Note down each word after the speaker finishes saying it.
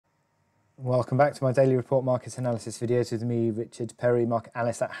Welcome back to my daily report market analysis videos with me, Richard Perry, market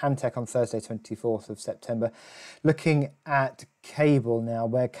analyst at Hantec on Thursday, 24th of September. Looking at cable now,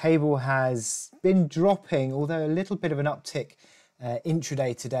 where cable has been dropping, although a little bit of an uptick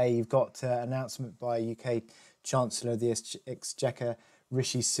intraday today. You've got an announcement by UK Chancellor of the Exchequer,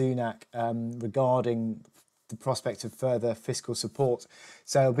 Rishi Sunak, regarding the prospect of further fiscal support.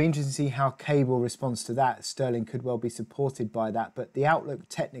 So it'll be interesting to see how cable responds to that. Sterling could well be supported by that, but the outlook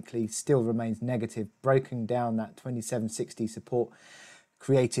technically still remains negative. Broken down that 2760 support,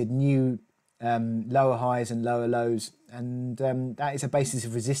 created new lower highs and lower lows, and that is a basis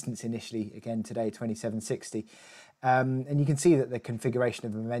of resistance initially again today, 2760. And you can see that the configuration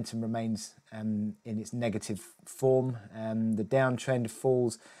of momentum remains in its negative form. The downtrend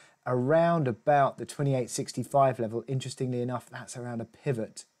falls around about the 2865 level. Interestingly enough, that's around a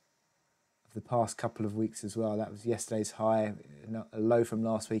pivot of the past couple of weeks as well. That was yesterday's high, a low from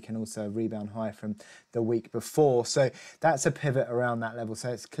last week, and also a rebound high from the week before. So that's a pivot around that level. So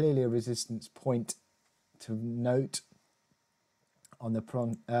it's clearly a resistance point to note on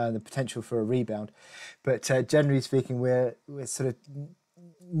the potential for a rebound. But generally speaking, we're sort of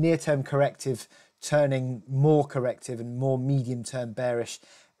near-term corrective turning more corrective and more medium-term bearish.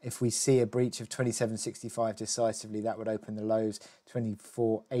 If we see a breach of 2765 decisively, that would open the lows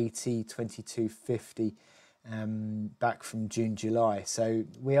 2480, 2250 back from June, July. So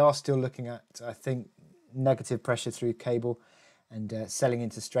we are still looking at, I think, negative pressure through cable and selling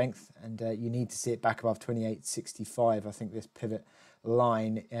into strength. And you need to see it back above 2865. I think this pivot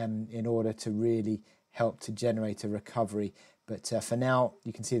line in order to really help to generate a recovery. But for now,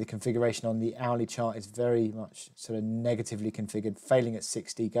 you can see the configuration on the hourly chart is very much sort of negatively configured, failing at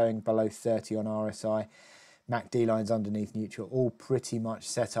 60, going below 30 on RSI. MACD lines underneath neutral, all pretty much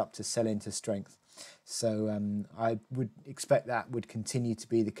set up to sell into strength. So I would expect that would continue to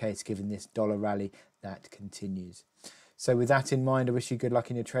be the case given this dollar rally that continues. So with that in mind, I wish you good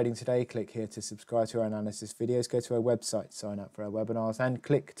luck in your trading today. Click here to subscribe to our analysis videos, go to our website, sign up for our webinars, and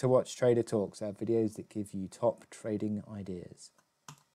click to watch Trader Talks, our videos that give you top trading ideas.